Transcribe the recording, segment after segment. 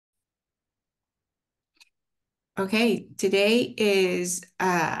Okay, today is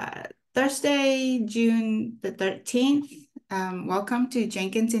Thursday, June the 13th. Welcome to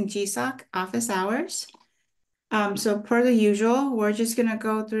Jenkins and GSoC office hours. So per the usual, we're just gonna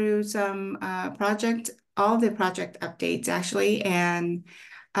go through some all the project updates actually, and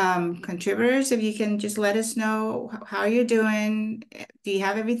contributors, if you can just let us know how you're doing. Do you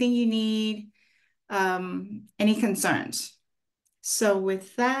have everything you need? Any concerns? So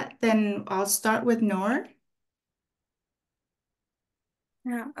with that, then I'll start with Noor.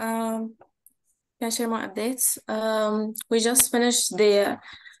 Yeah, can I share my updates? We just finished the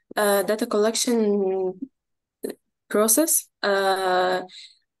data collection process. Bruno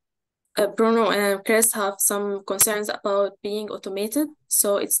and Chris have some concerns about being automated,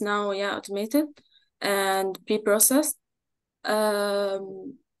 so it's now, yeah, automated and pre-processed.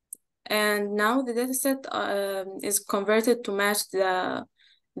 Um, and now the dataset is converted to match the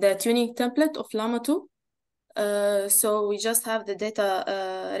tuning template of Llama 2. So we just have the data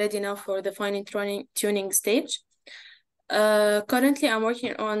ready now for the fine tuning stage. Currently, I'm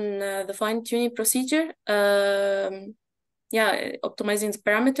working on the fine tuning procedure. Yeah, optimizing the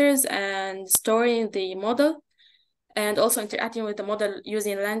parameters and storing the model, and also interacting with the model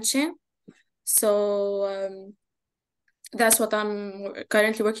using LangChain. So that's what I'm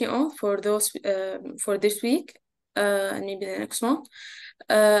currently working on for this week, and maybe the next month.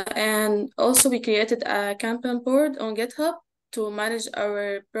 And also we created a campaign board on GitHub to manage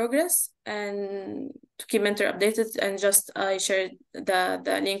our progress and to keep mentor updated. And just I shared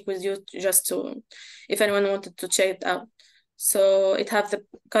the link with you just to, if anyone wanted to check it out. So it have the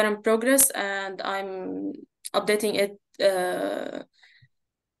current progress, and I'm updating it to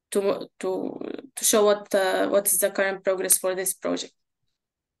show what is the current progress for this project.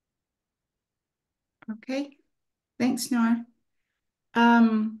 Okay, thanks, Noor.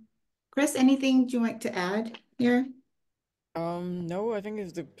 Um, Chris, anything you like to add here? No, I think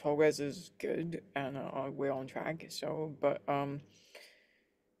if the progress is good and we're on track. So, but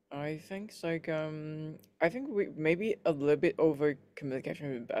I think it's like I think we maybe a little bit over communication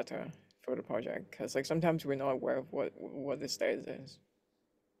would be better for the project because like sometimes we're not aware of what the status is.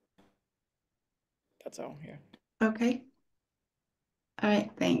 That's all. Yeah. Okay. All right,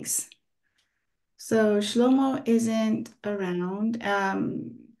 thanks. So Shlomo isn't around.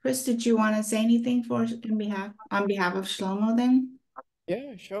 Chris, did you want to say anything on behalf of Shlomo then?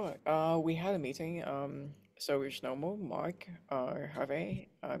 Yeah, sure. We had a meeting. So with Shlomo, Mark, Harvey,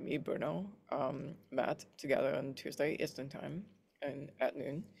 me, Bruno, met together on Tuesday Eastern time and at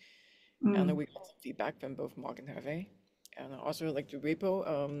noon. And then Mm. we got some feedback from both Mark and Hervé. And also, like the repo,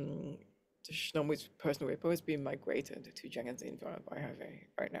 the Shlomo's personal repo is being migrated to Jenkins Infra by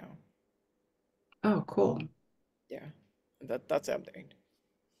Hervé right now. Oh, cool. Yeah, that's the update.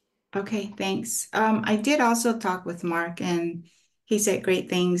 Okay, thanks. I did also talk with Mark and he said great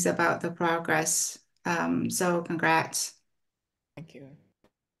things about the progress. So congrats. Thank you.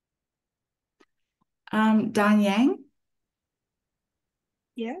 Don Yang?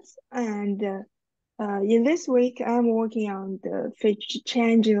 Yes, and in this week, I'm working on the feature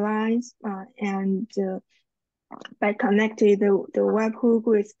change lines and by connecting the webhook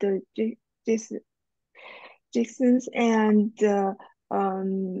with the JSONs, and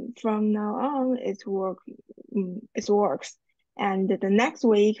from now on, it works. And the next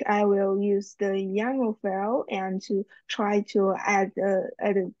week, I will use the YAML file and to try to add a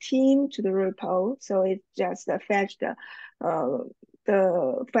team to the repo. So it just fetch the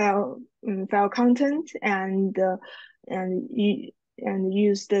file content and and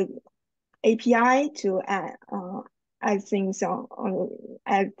use the API to add things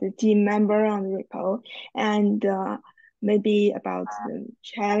add the team member on the repo, and maybe about the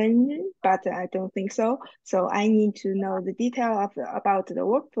challenge, but I don't think so. So I need to know the detail about the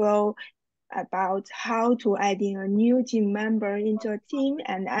workflow, about how to add in a new team member into a team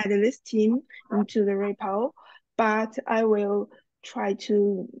and add this team into the repo. But I will try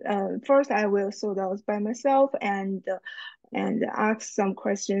to first I will sort those by myself and ask some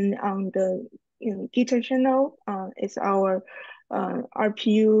question on the Git channel. It's our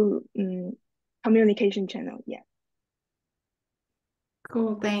RPU communication channel. Yeah.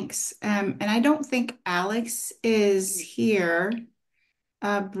 Cool, thanks. And I don't think Alex is here.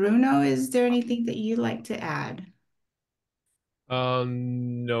 Bruno, is there anything that you'd like to add?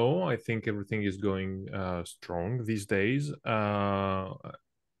 No, I think everything is going strong these days.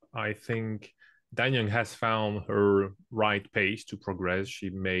 I think Danyang has found her right pace to progress. She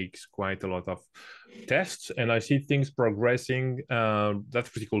makes quite a lot of tests, and I see things progressing. That's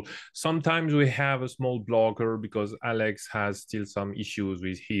pretty cool. Sometimes we have a small blocker because Alex has still some issues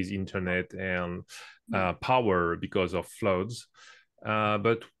with his internet and power because of floods.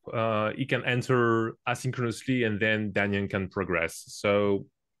 But he can enter asynchronously, and then Danyang can progress. So,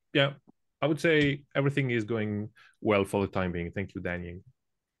 yeah, I would say everything is going well for the time being. Thank you, Danyang.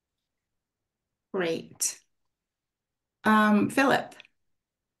 Great. Philip.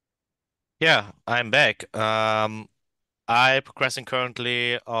 Yeah, I'm back. I'm progressing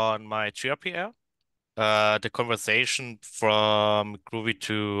currently on my GRPR. The conversation from Groovy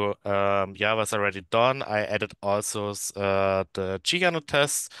to Java is already done. I added also the Gigano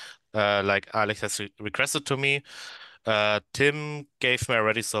tests, like Alex has requested to me. Tim gave me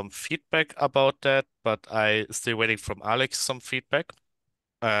already some feedback about that, but I still waiting from Alex some feedback.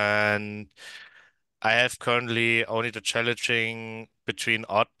 And I have currently only the challenging between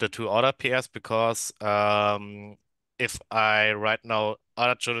the two other pairs because if I write now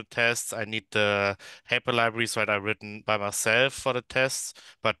other journal tests, I need the paper libraries that are written by myself for the tests.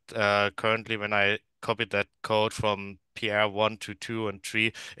 But currently, when I copy that code from PR 1 to 2 and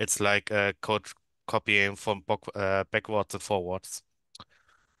 3, it's like code copying from backwards and forwards.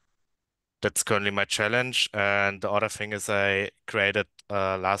 That's currently my challenge. And the other thing is I created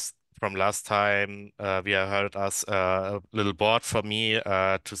last time Via heard us a little board for me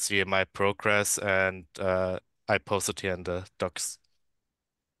to see my progress, and I posted here in the docs.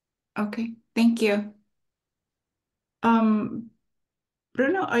 Okay, thank you. Bruno,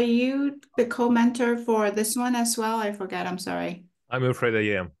 are you the co-mentor for this one as well? I forget, I'm sorry. I'm afraid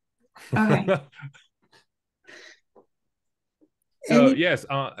I am. Okay. So Any yes,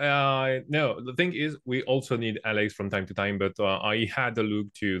 no, the thing is, we also need Alex from time to time, but I had a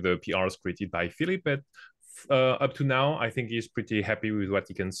look to the PRs created by Philip, but up to now, I think he's pretty happy with what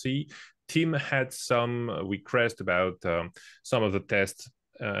he can see. Tim had some request about some of the tests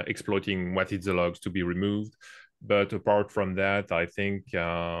exploiting what is the logs to be removed. But apart from that, I think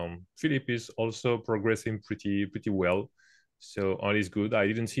Philip is also progressing pretty well. So all is good. I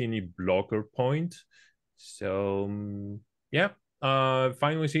didn't see any blocker point. So yeah,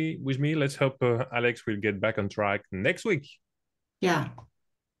 fine with me. Let's hope Alex will get back on track next week. Yeah.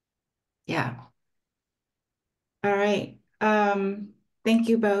 Yeah. All right. Thank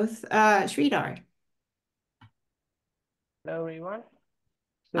you both. Sridhar. Hello, everyone.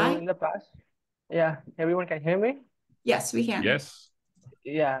 So Hi. in the past, yeah, everyone can hear me? Yes, we can. Yes.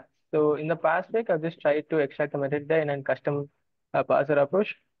 Yeah. So in the past week, I've just tried to extract the metadata in a custom parser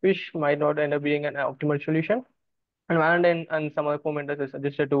approach, which might not end up being an optimal solution. And some other commenters have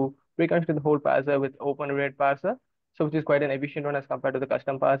suggested to reconstruct the whole parser with open-ended parser, so which is quite an efficient one as compared to the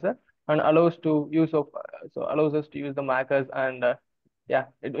custom parser, and allows us to use the markers, and yeah,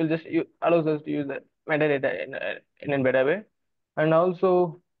 it will just allows us to use the metadata in a better way, and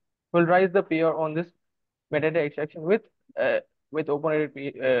also will raise the PR on this metadata extraction uh, with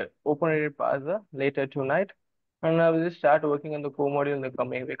open-ended parser later tonight, and I will just start working on the core module in the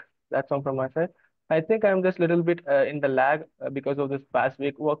coming week. That's all from my side. I think I'm just a little bit in the lag because of this past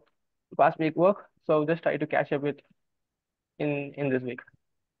week work. So I'll just try to catch up with in this week.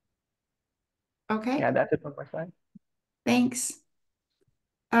 Okay. Yeah, that's it from my side. Thanks.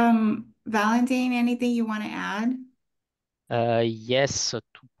 Valentine, anything you want to add? Yes, 2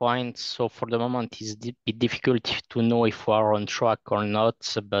 points. So for the moment, it's a bit difficult to know if we are on track or not,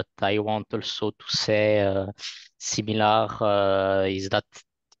 but I want also to say similar is that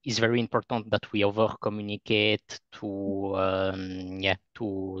it's very important that we over communicate to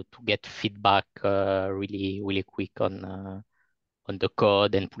get feedback really quick on the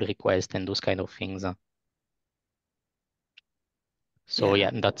code and pull request and those kind of things. So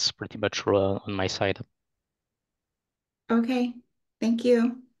Yeah. that's pretty much on my side. Okay. Thank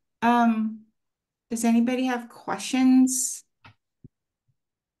you. Does anybody have questions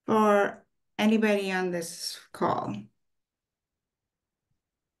for anybody on this call?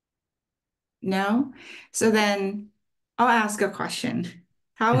 No? So then I'll ask a question.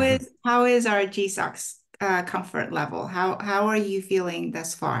 How is our GSoC's comfort level? How are you feeling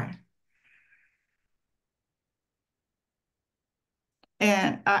thus far?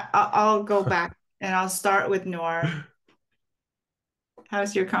 And I'll go back and I'll start with Noor.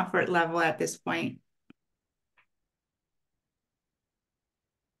 How's your comfort level at this point?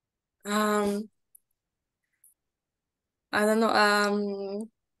 I don't know.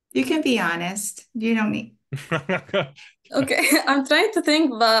 You can be honest. You don't need. Okay, I'm trying to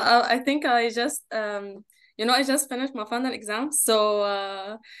think, but I think I just I just finished my final exam,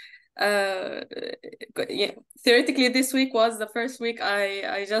 so Yeah, theoretically, this week was the first week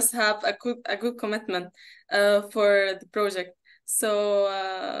I just have a good commitment for the project.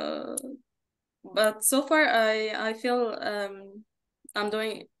 So but so far I feel I'm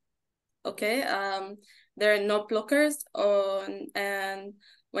doing okay. There are no blockers on, and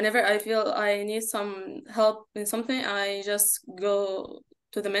whenever I feel I need some help in something, I just go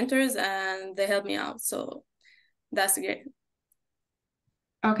to the mentors and they help me out. So that's great.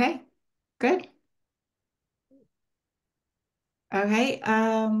 Okay, good. Okay,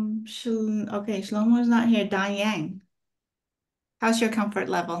 Shlomo's not here. Dan Yang, how's your comfort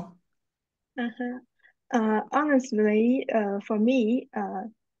level? Uh-huh. Honestly, for me,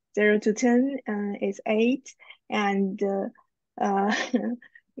 0 to 10 is 8, and uh,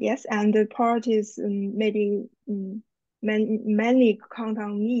 yes, and the part is maybe mainly count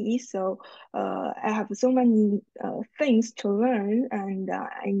on me. So I have so many things to learn, and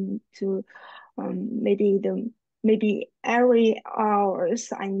I need to maybe every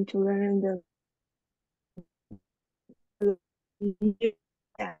hours I need to learn the new,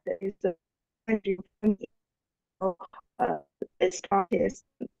 and it's a so, this part is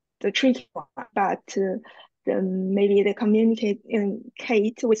the tricky one, but maybe the communicate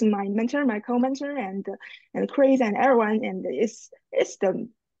with my mentor, my co-mentor, and Chris and everyone, and it's the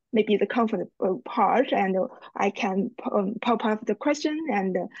maybe the comfortable part, and I can pop up the question,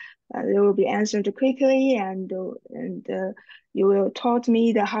 and they will be answered quickly, and you will taught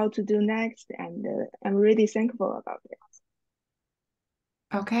me the how to do next, and I'm really thankful about it.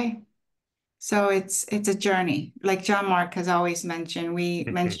 Okay. So it's a journey. Like John Mark has always mentioned, we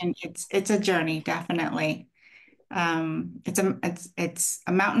mentioned it's a journey, definitely. It's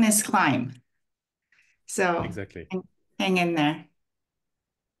a mountainous climb. So Exactly. hang in there.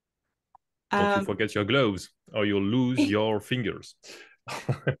 Don't you forget your gloves or you'll lose your fingers.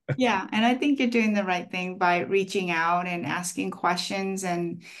 Yeah, and I think you're doing the right thing by reaching out and asking questions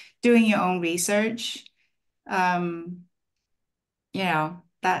and doing your own research. You know,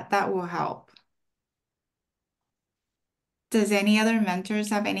 that will help. Does any other mentors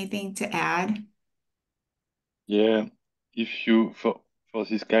have anything to add? Yeah, if you for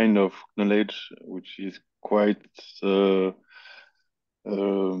this kind of knowledge, which is quite uh,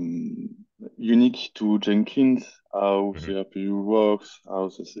 um, unique to Jenkins, how the APU works,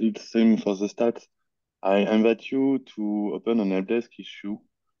 it's same for the stats. I invite you to open an helpdesk issue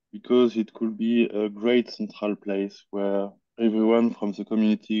because it could be a great central place where everyone from the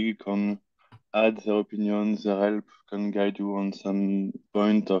community can add their opinions, their help, can guide you on some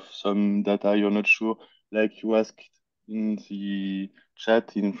point of some data you're not sure. Like you asked in the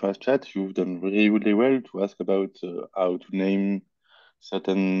chat, in first chat, you've done really, really well to ask about how to name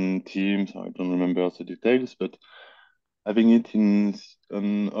certain teams. I don't remember the details, but having it in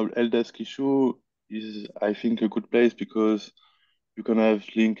an helpdesk issue is, I think, a good place because you can have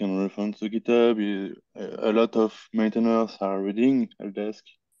link and reference to GitHub. A lot of maintainers are reading helpdesk,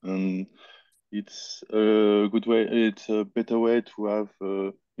 and it's a good way. It's a better way to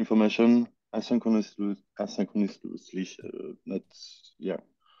have information asynchronously. Not yeah.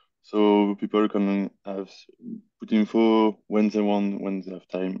 So people can have put info when they want, when they have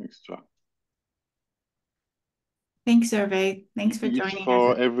time extra. Thanks, Survey. Thanks for It's joining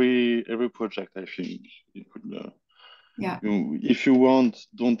for us. every project. I think it could. Yeah. If you want,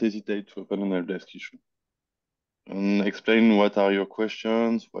 don't hesitate to open an helpdesk issue and explain what are your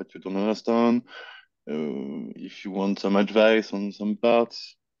questions, what you don't understand. If you want some advice on some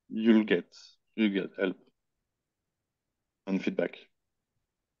parts, you'll get help and feedback.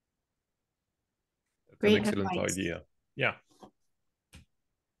 That's an Great excellent advice. idea. Yeah.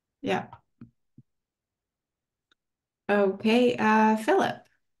 Yeah. Okay, Philip,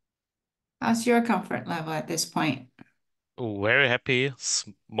 how's your comfort level at this point? Very happy.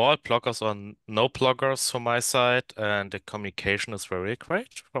 Small blockers or no blockers from my side, and the communication is very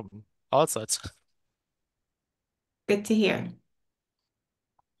great from all sides. Good to hear.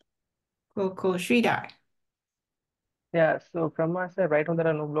 Cool, cool. Sridhar. Yeah, so from my side, right now there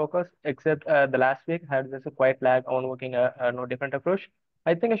are no blockers except the last week I had this a quite lag on working a no different approach.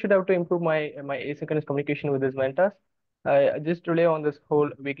 I think I should have to improve my asynchronous communication with these mentors. I just rely on this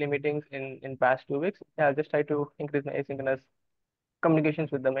whole weekly meetings in past 2 weeks. Yeah, I'll just try to increase my asynchronous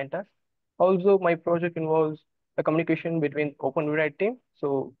communications with the mentors. Also, my project involves a communication between open rewrite team,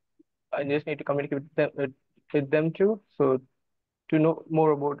 so I just need to communicate with them too. So to know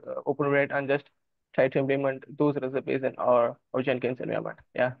more about OpenWrite and just try to implement those recipes in our Jenkins environment.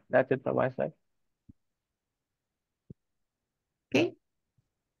 Yeah, that's it from my side. Okay.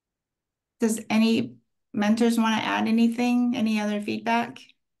 Does any mentors want to add anything? Any other feedback?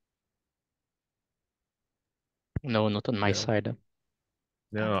 No, not on my No. side.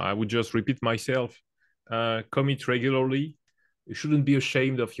 No, I would just repeat myself. Commit regularly. You shouldn't be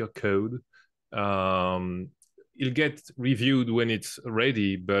ashamed of your code. It'll get reviewed when it's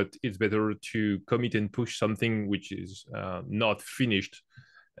ready, but it's better to commit and push something which is not finished.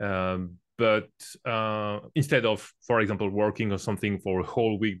 But instead of, for example, working on something for a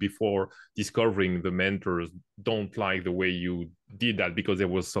whole week before discovering the mentors don't like the way you did that because there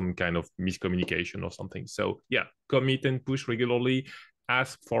was some kind of miscommunication or something. So yeah, commit and push regularly.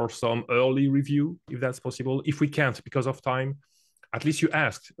 Ask for some early review if that's possible. If we can't because of time, at least you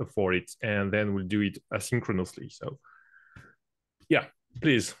asked for it, and then we'll do it asynchronously. So yeah,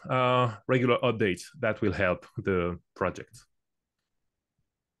 please, regular updates, that will help the project.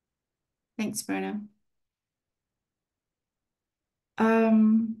 Thanks, Bruno.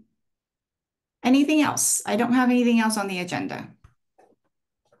 Anything else? I don't have anything else on the agenda.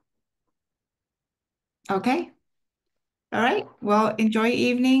 Okay. All right. Well, enjoy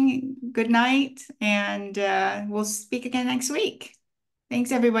your evening. Good night. And we'll speak again next week.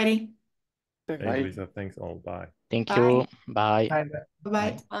 Thanks, everybody. Thanks, Bye. Lisa. Thanks all. Bye. Thank Bye. you. Bye. Bye. Bye-bye.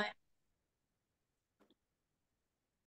 Bye. Bye.